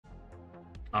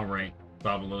Alright,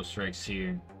 BobalosRex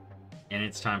here, and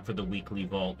it's time for the weekly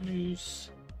vault news.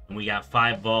 And we got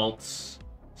 5 vaults,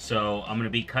 so I'm going to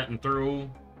be cutting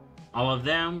through all of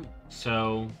them.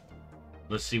 So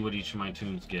let's see what each of my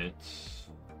tunes gets.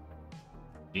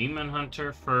 Demon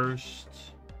Hunter first.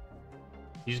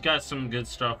 He's got some good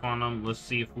stuff on him. Let's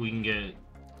see if we can get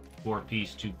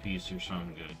 4-piece, 2-piece, or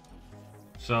something good.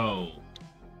 So,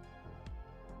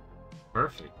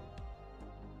 perfect.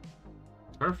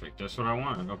 Perfect, that's what I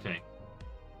wanted. Okay.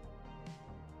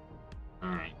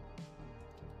 Alright.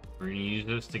 We're gonna use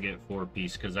this to get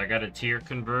 4-piece because I got a tier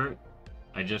convert.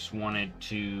 I just wanted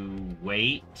to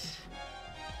wait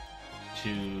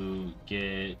to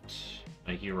get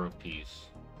a hero piece.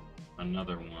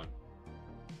 Another one.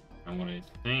 And what I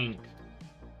think...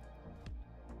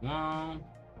 Well...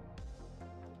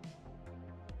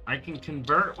 I can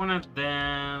convert one of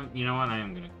them. You know what? I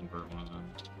am gonna convert one of them.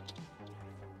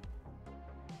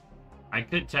 I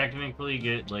could technically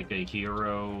get like a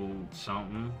hero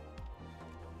something,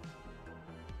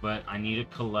 but I need to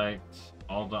collect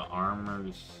all the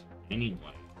armors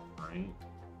anyway, right?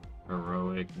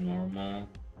 Heroic, normal,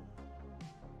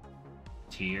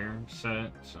 tier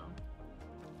set, so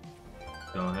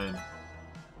go ahead.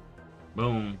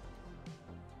 Boom.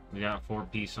 We got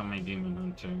 4-piece on my Demon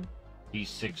Hunter. He's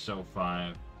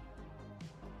 605.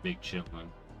 Big chillin'.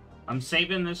 I'm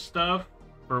saving this stuff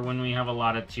for when we have a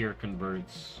lot of tier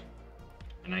converts,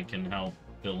 and I can help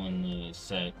fill in the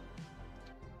set.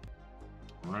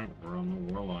 Alright, we're on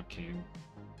the Warlock here.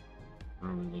 What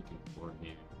are we looking for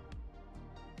here?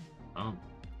 Oh.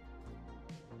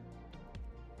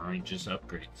 Alright, just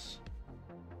upgrades.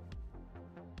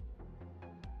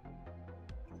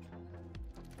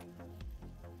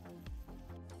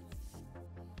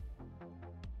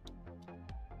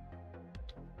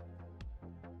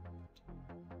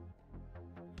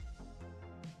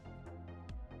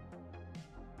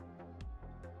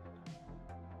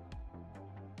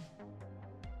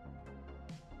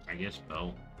 I guess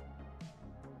belt.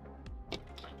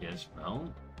 I guess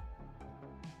belt?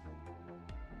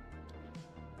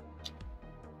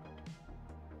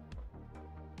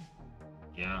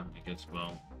 Yeah, I guess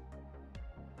belt.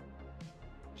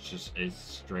 It's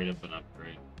straight up an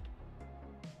upgrade.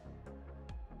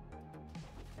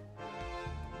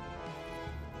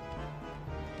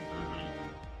 Alright.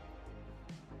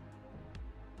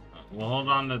 We'll hold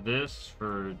on to this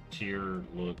for tier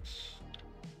looks.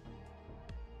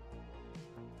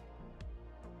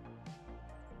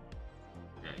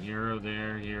 Hero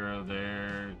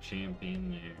there,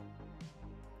 champion there.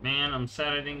 Man, I'm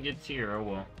sad I didn't get tier. Oh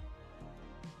well.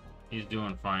 He's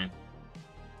doing fine.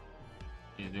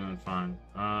 He's doing fine.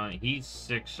 He's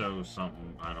 6-0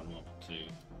 something item level 2.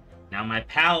 Now my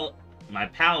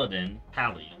paladin,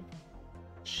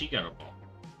 she got a ball.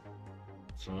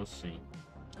 So let's see.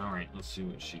 Alright, let's see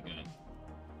what she got.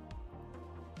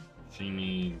 She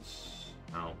needs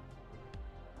help.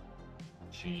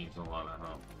 She needs a lot of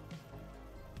help.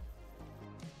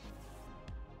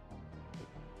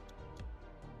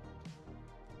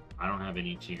 I don't have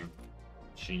any tier.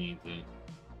 She needs it.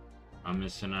 I'm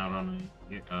missing out on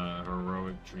a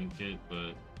heroic trinket,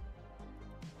 but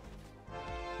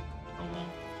oh well.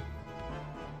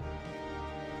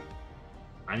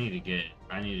 I need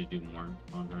to do more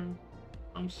on her.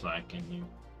 I'm slacking here.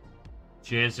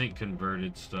 She hasn't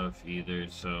converted stuff either,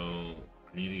 so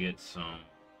I need to get some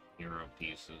hero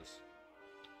pieces.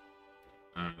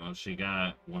 Alright, well, she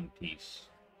got 1 piece.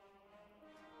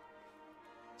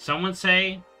 Someone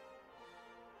say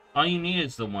all you need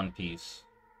is the 1 piece.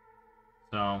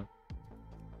 So,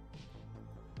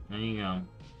 there you go.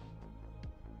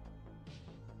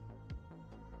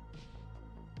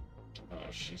 Oh,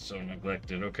 she's so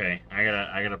neglected. Okay, I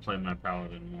gotta play my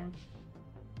paladin more.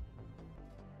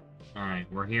 Alright,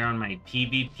 we're here on my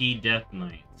PvP Death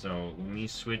Knight. So, let me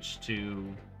switch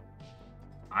to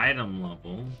item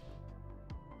level.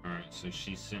 Alright, so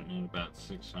she's sitting at about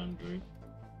 600.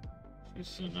 She's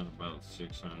sitting at about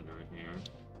 600 here.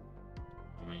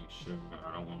 Make sure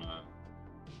I don't want to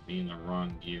be in the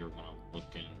wrong gear when I'm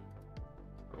looking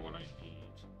for what I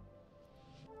need.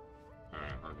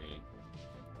 Alright, we're good.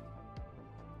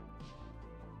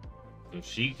 So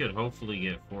she could hopefully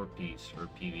get 4-piece for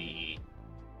PvE.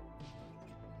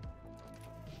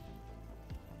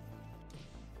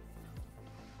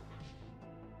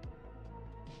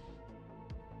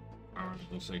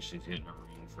 Alright, looks like she's hitting a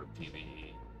ring for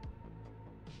PvE.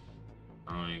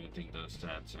 I don't even think those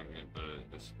stats are good, but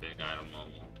it's big item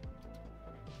level.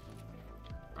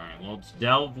 Alright, well, it's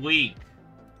Delve Week.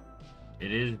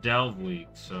 It is Delve Week,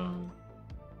 so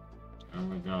there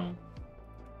we go.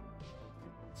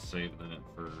 Save that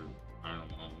for, I don't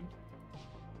know.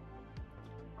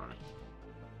 Alright.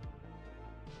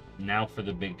 Now for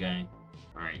the big guy.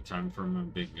 Alright, time for my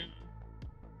big guy.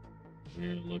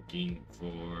 We're looking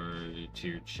for the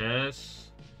tier chest.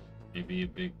 Maybe a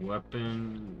big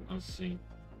weapon. Let's see.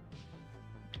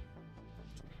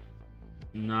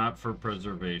 Not for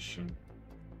preservation.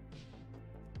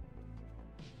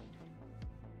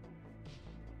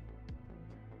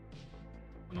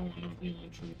 I don't want no healing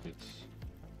trinkets.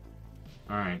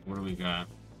 Alright, what do we got?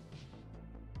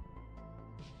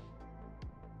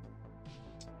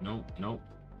 Nope, nope.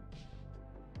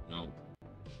 Nope.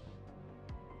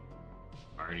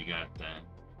 Already got that.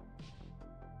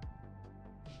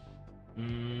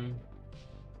 Yeah.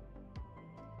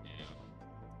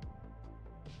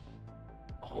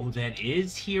 Oh, that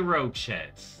is hero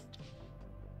chest.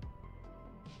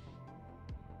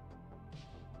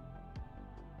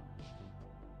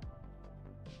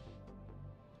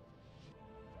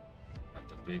 Got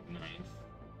the big knife.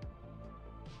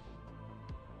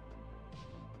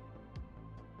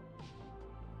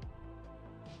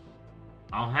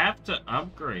 I'll have to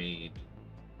upgrade.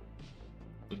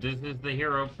 But this is the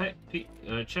hero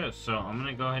chest, so I'm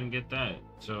gonna go ahead and get that.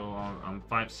 So I'm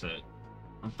 5 set.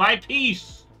 I'm 5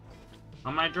 piece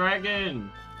on my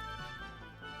dragon.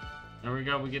 There we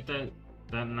go. We get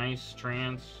that nice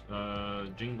trance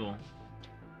jingle.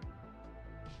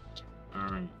 All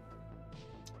right.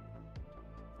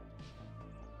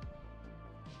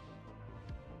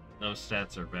 Those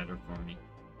stats are better for me.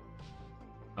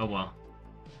 Oh well.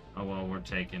 Oh well, we're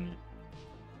taking it.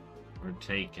 We're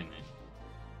taking it.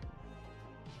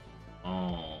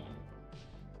 Oh.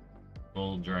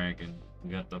 Bull dragon.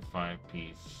 We got the 5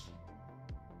 piece.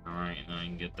 Alright, and I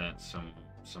can get that some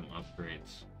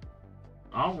upgrades.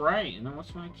 Alright, and then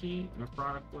what's my key?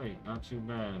 Necrotic weight. Not too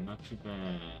bad, not too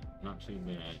bad, not too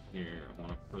bad. Here, I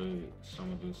wanna put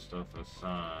some of this stuff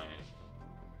aside.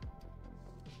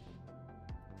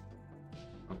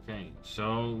 Okay,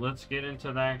 so let's get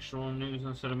into the actual news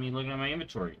instead of me looking at my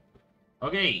inventory.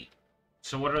 Okay,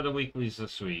 so what are the weeklies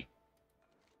this week?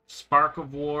 Spark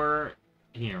of War.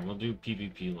 Here, we'll do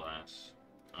PvP last.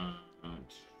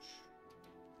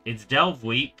 It's Delve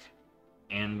week,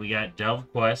 and we got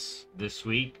Delve quests this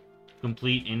week.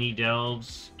 Complete any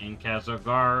delves in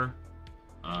Kazargar.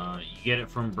 You get it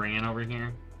from Bran over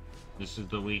here. This is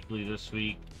the weekly this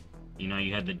week. You know,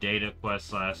 you had the data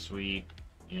quest last week.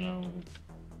 You know,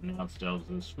 now it's delves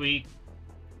this week.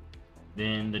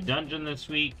 Then the dungeon this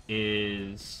week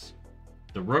is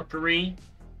the Rookery.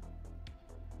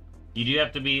 You do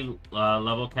have to be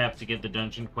level capped to get the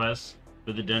dungeon quest,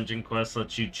 but the dungeon quest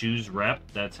lets you choose rep.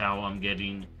 That's how I'm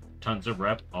getting tons of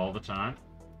rep all the time.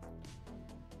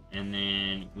 And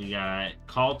then we got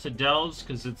Call to Delves,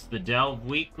 because it's the Delve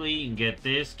Weekly. You can get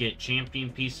this, get Champion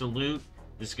Piece of Loot.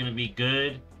 This is going to be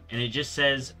good. And it just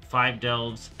says 5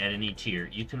 Delves at any tier.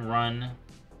 You can run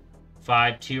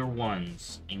 5 tier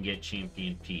 1s and get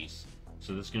Champion Piece.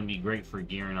 So this is going to be great for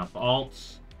gearing up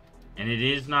alts. And it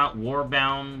is not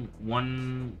warbound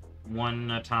one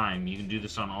time. You can do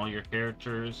this on all your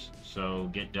characters. So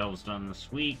get delves done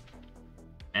this week.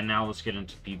 And now let's get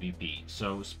into PvP.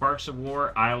 So Sparks of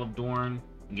War, Isle of Dorn,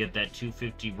 and get that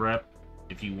 250 rep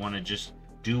if you want to just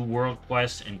do world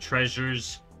quests and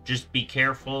treasures. Just be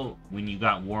careful when you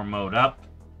got war mode up.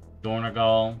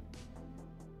 Dornagal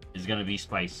is going to be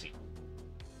spicy.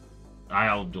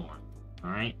 Isle of Dorn.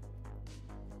 Alright.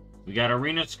 We got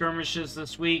arena skirmishes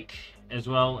this week, as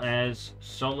well as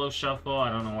solo shuffle. I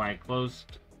don't know why I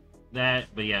closed that,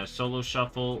 but yeah, solo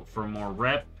shuffle for more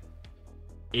rep.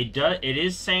 It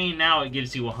is saying now it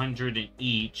gives you 100 in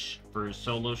each for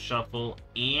solo shuffle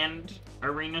and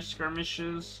arena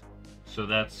skirmishes, so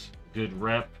that's good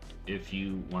rep if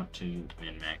you want to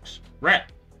min-max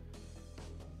rep.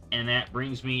 And that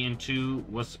brings me into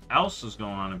what else is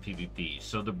going on in PvP.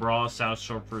 So the Brawl South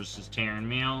Shore versus Terran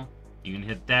Mail. You can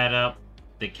hit that up.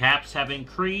 The caps have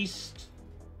increased.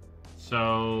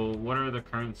 So what are the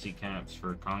currency caps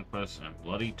for Conquest and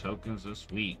Bloody Tokens this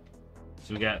week?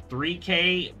 So we got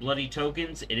 3K Bloody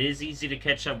Tokens. It is easy to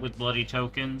catch up with Bloody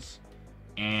Tokens.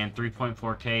 And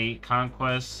 3.4K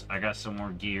Conquests. I got some more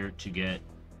gear to get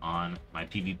on my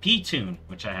PvP tune,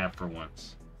 which I have for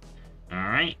once.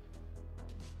 Alright.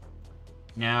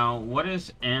 Now, what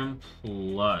is M+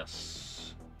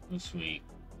 this week?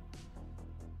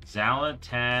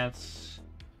 Xal'atath's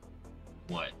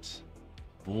what?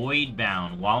 Void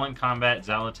Bound. While in combat,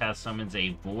 Xal'atath summons a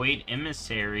Void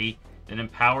Emissary that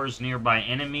empowers nearby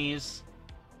enemies.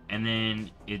 And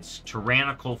then it's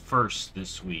Tyrannical first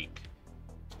this week.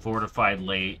 Fortified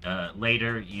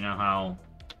later. You know how...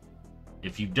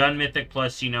 If you've done Mythic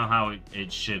Plus, you know how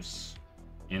it shifts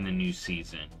in the new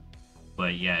season.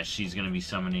 But yeah, she's going to be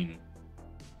summoning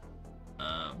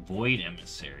Void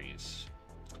Emissaries.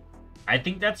 I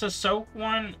think that's a soak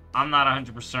one. I'm not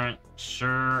 100%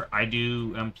 sure. I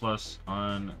do M plus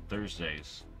on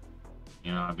Thursdays.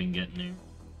 You know, I've been getting there.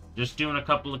 Just doing a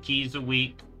couple of keys a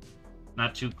week.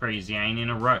 Not too crazy. I ain't in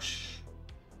a rush.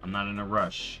 I'm not in a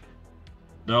rush.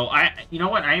 Though, you know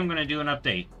what? I am going to do an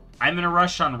update. I'm in a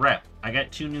rush on rep. I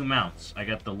got 2 new mounts. I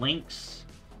got the Lynx,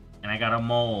 and I got a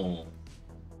Mole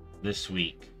this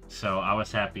week. So, I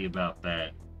was happy about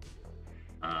that.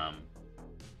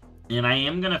 And I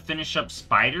am going to finish up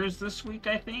Spiders this week,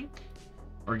 I think.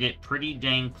 Or get pretty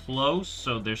dang close,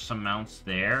 so there's some mounts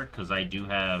there. Because I do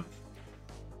have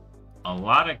a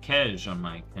lot of cash on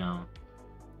my account.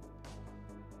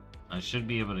 I should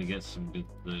be able to get some good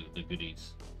the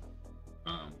goodies.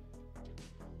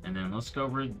 And then let's go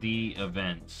over the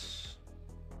events.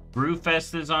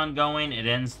 Brewfest is ongoing. It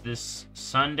ends this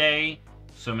Sunday.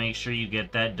 So make sure you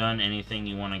get that done. Anything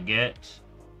you want to get.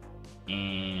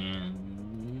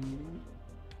 And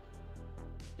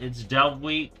it's Delve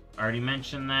Week. I already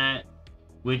mentioned that.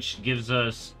 Which gives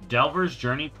us Delver's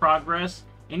Journey Progress.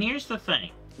 And here's the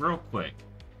thing. Real quick.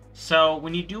 So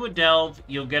when you do a Delve,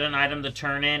 you'll get an item to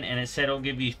turn in. And it said it'll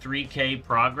give you 3k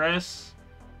progress.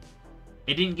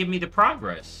 It didn't give me the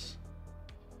progress.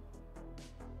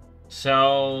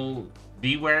 So,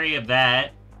 be wary of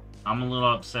that. I'm a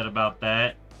little upset about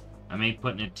that. I may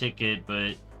put in a ticket,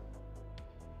 but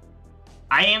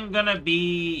I am gonna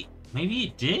be... Maybe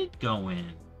it did go in.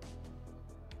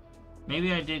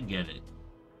 Maybe I did get it.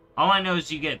 All I know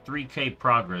is you get 3k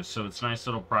progress, so it's nice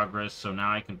little progress, so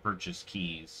now I can purchase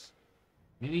keys.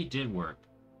 Maybe it did work.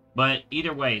 But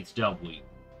either way, it's Delve Week.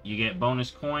 You get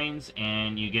bonus coins,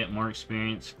 and you get more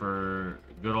experience for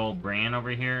good old Bran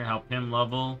over here. Help him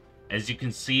level. As you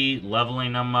can see,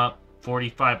 leveling them up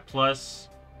 45 plus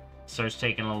starts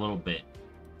taking a little bit.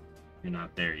 You're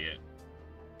not there yet.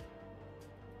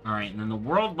 Alright, and then the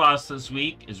world boss this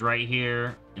week is right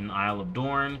here in the Isle of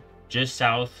Dorn, just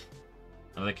south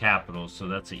of the capital, so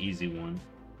that's an easy one.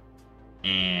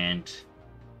 And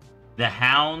the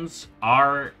hounds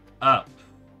are up.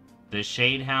 The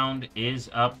Shade Hound is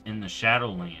up in the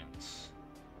Shadowlands.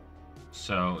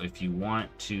 So if you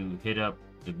want to hit up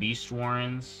the Beast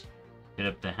Warrens, hit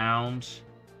up the Hound.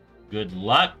 Good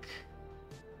luck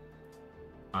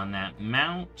on that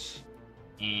mount.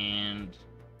 And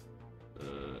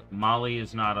Molly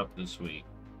is not up this week.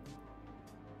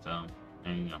 So,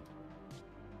 there you go.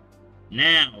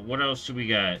 Now, what else do we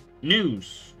got?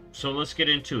 News. So let's get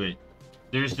into it.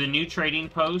 There's the new trading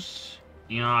posts.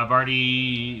 You know, I've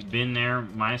already been there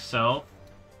myself.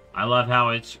 I love how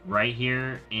it's right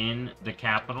here in the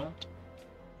capital.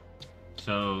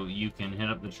 So you can hit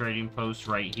up the trading post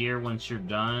right here once you're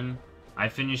done. I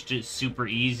finished it super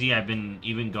easy. I've been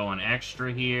even going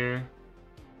extra here.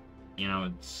 You know,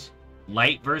 it's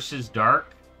light versus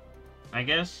dark, I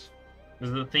guess,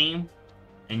 is the theme.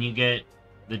 And you get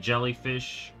the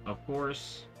jellyfish, of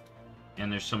course.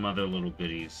 And there's some other little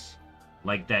goodies.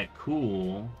 Like that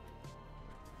cool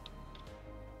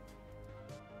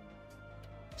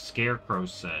Scarecrow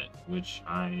set, which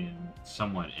I am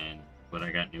somewhat in, but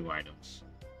I got new items.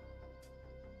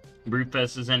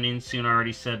 Brewfest is ending soon, I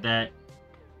already said that.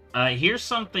 Here's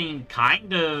something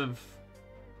kind of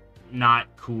not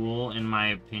cool, in my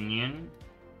opinion.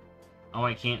 Oh,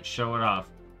 I can't show it off.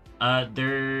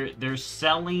 They're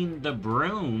selling the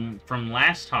broom from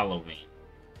last Halloween.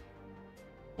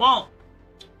 Well,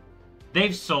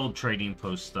 they've sold Trading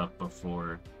Post stuff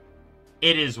before.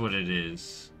 It is what it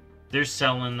is. They're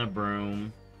selling the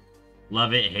broom.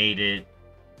 Love it, hate it.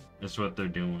 That's what they're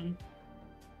doing.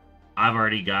 I've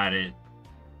already got it,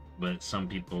 but some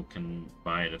people can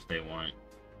buy it if they want.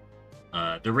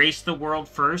 The Race the World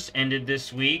First ended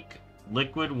this week.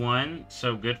 Liquid won,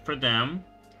 so good for them.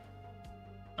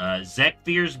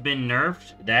 Zekvir's been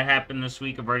nerfed. That happened this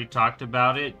week. I've already talked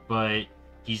about it, but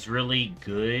he's really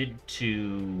good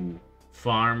to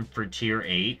farm for tier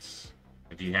 8s,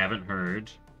 if you haven't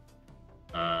heard.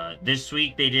 This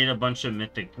week they did a bunch of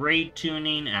Mythic Raid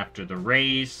tuning after the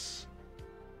race.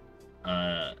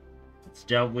 It's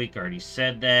Delve Week, I already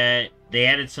said that. They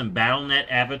added some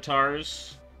BattleNet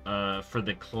avatars for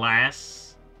the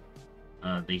class,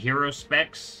 the hero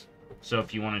specs. So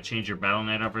if you want to change your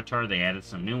BattleNet avatar, they added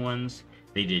some new ones.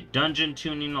 They did dungeon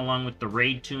tuning along with the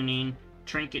raid tuning,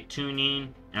 trinket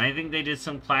tuning, and I think they did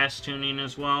some class tuning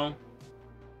as well.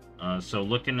 So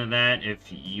look into that if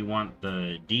you want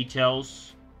the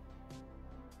details.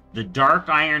 The Dark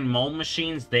Iron Mold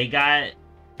Machines, they got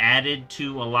added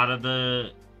to a lot of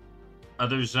the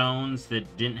other zones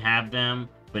that didn't have them,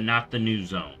 but not the new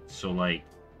zones. So like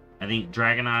I think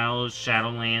Dragon Isles,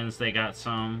 Shadowlands, they got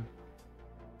some.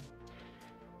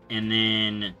 And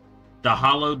then the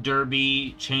Hollow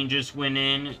Derby changes went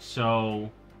in. So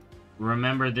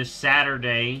remember this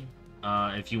Saturday,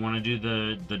 if you want to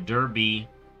do the Derby,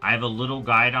 I have a little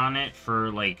guide on it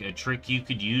for like a trick you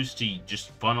could use to just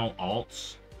funnel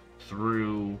alts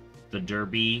through the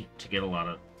Derby to get a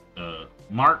lot of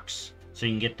marks, so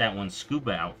you can get that one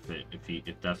scuba outfit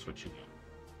if that's what you want,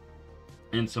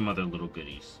 and some other little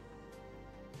goodies.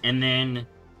 And then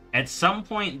at some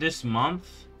point this month,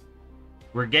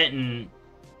 we're getting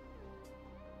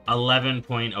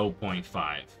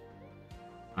 11.0.5.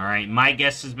 All right, my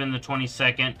guess has been the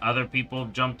 22nd. Other people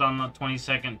have jumped on the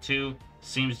 22nd too.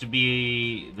 Seems to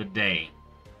be the day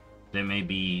that may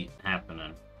be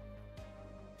happening.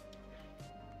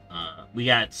 We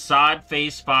got SOD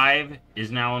Phase 5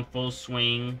 is now in full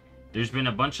swing. There's been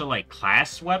a bunch of like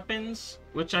class weapons,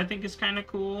 which I think is kind of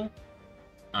cool.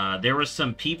 There was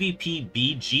some PvP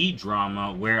BG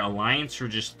drama where Alliance were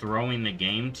just throwing the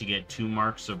game to get 2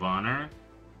 marks of honor.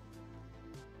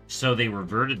 So they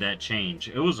reverted that change.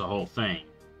 It was a whole thing.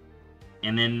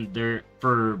 And then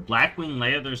for Blackwing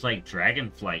Leia, there's like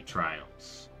Dragonflight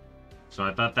trials. So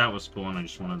I thought that was cool, and I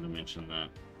just wanted to mention that.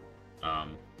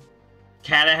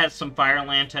 Kata has some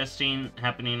Fireland testing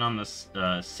happening on the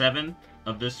 7th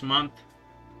of this month.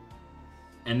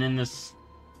 And then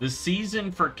the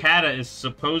season for Kata is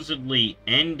supposedly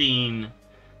ending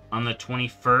on the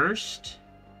 21st.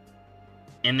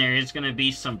 And there is going to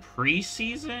be some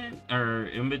pre-season or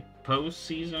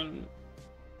post-season.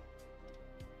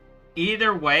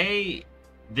 Either way,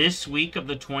 this week of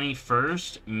the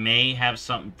 21st may have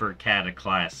something for Kata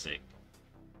Classic.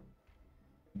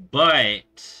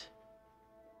 But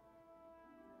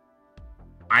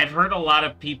I've heard a lot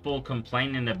of people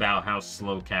complaining about how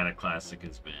slow Kata Classic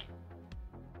has been.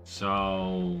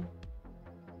 So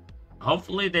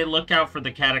hopefully they look out for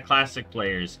the Kata Classic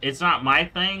players. It's not my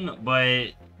thing,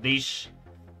 but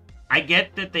I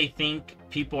get that they think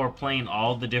people are playing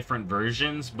all the different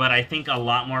versions, but I think a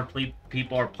lot more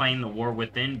people are playing the War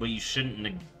Within, but you shouldn't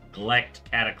neglect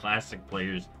Kata Classic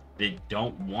players that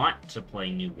don't want to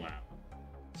play New WoW.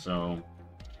 So,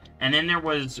 and then there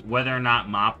was whether or not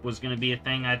MOP was going to be a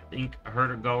thing, I think I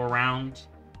heard it go around.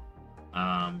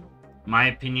 My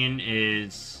opinion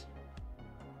is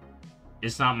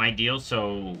it's not my deal,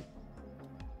 so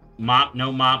MOP,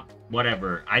 no MOP,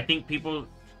 whatever. I think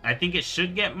it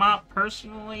should get MOP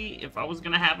personally if I was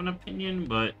going to have an opinion,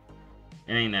 but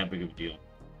it ain't that big of a deal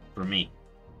for me.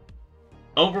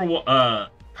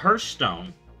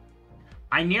 Hearthstone.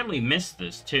 I nearly missed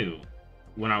this too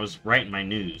when I was writing my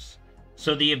news.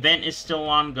 So the event is still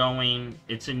ongoing.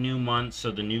 It's a new month,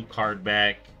 so the new card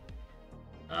back.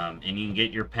 And you can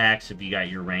get your packs if you got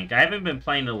your rank. I haven't been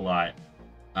playing it a lot.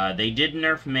 They did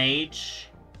nerf Mage.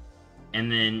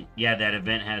 And then, yeah, that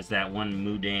event has that one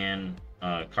Mudan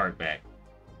card back.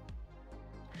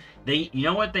 You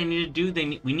know what they need to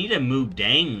do? We need a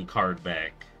Mudang card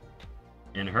back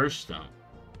in Hearthstone.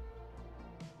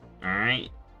 Alright.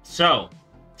 So,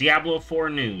 Diablo 4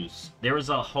 news. There was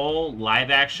a whole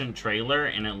live-action trailer,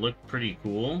 and it looked pretty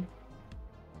cool.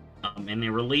 And they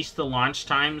released the launch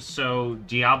times, so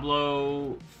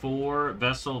Diablo 4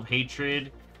 Vessel of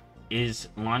Hatred is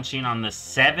launching on the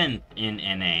 7th in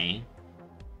NA,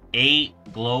 8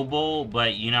 global,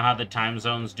 but you know how the time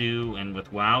zones do, and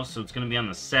with WoW, so it's going to be on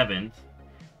the 7th.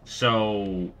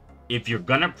 So, if you're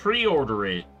going to pre-order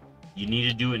it, you need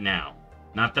to do it now.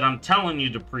 Not that I'm telling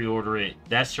you to pre-order it,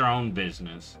 that's your own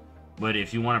business. But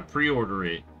if you want to pre-order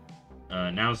it,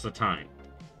 now's the time.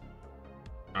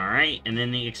 Alright, and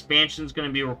then the expansion is going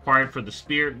to be required for the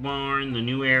Spiritborn, the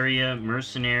new area,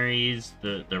 Mercenaries,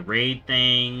 the raid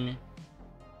thing.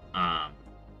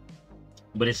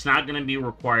 But it's not going to be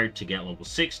required to get level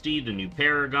 60, the new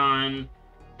Paragon,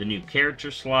 the new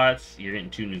character slots. You're getting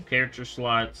 2 new character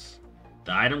slots.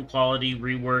 The item quality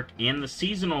rework and the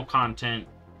seasonal content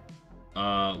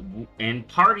and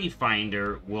Party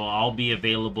Finder will all be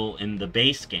available in the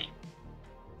base game.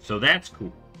 So that's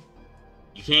cool.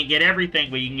 You can't get everything,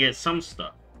 but you can get some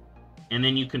stuff. And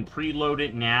then you can preload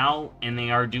it now, and they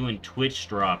are doing Twitch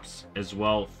drops as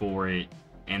well for it,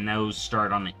 and those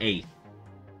start on the 8th.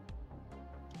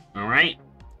 Alright?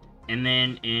 And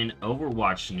then in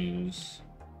Overwatch news,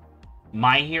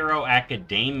 My Hero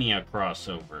Academia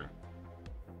crossover.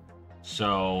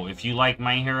 So, if you like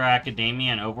My Hero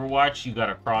Academia and Overwatch, you got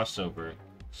a crossover.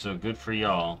 So, good for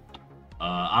y'all.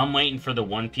 I'm waiting for the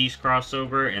One Piece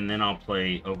crossover, and then I'll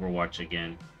play Overwatch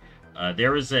again.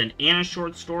 There was an Anna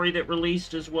short story that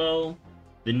released as well.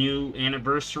 The new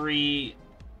anniversary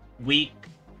week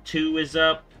 2 is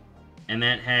up, and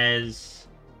that has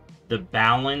the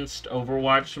balanced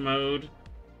Overwatch mode.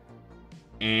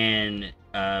 And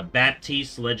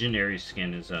Baptiste legendary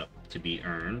skin is up to be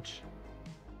earned.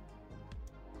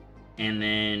 And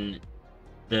then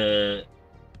the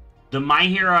My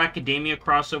Hero Academia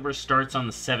crossover starts on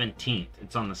the 17th.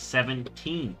 It's on the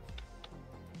 17th.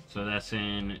 So that's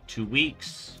in 2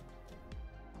 weeks.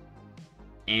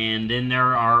 And then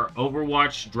there are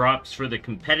Overwatch drops for the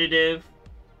competitive.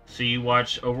 So you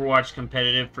watch Overwatch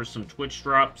competitive for some Twitch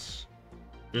drops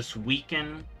this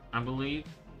weekend, I believe.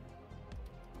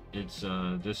 It's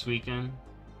this weekend.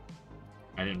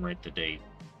 I didn't write the date.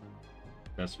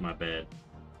 That's my bad.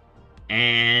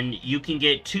 And you can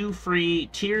get 2 free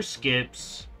tier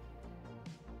skips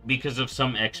because of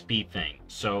some XP thing.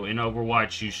 So in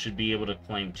Overwatch, you should be able to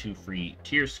claim 2 free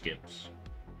tier skips.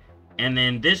 And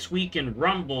then this week in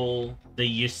Rumble,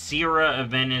 the Ysera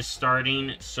event is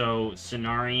starting. So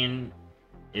Cenarian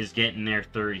is getting their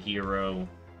 3rd hero.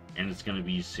 And it's going to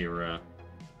be Ysera.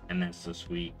 And that's this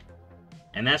week.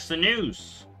 And that's the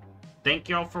news. Thank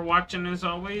y'all for watching as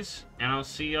always. And I'll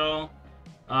see y'all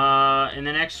in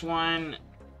the next one.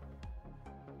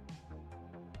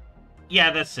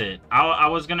 Yeah, that's it. I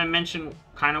was gonna mention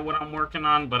kind of what I'm working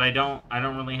on, but I don't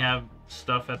really have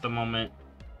stuff at the moment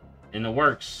in the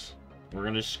works.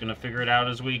 We're just gonna figure it out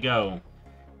as we go.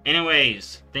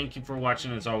 Anyways, thank you for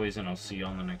watching as always, and I'll see you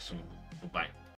on the next one. Bye.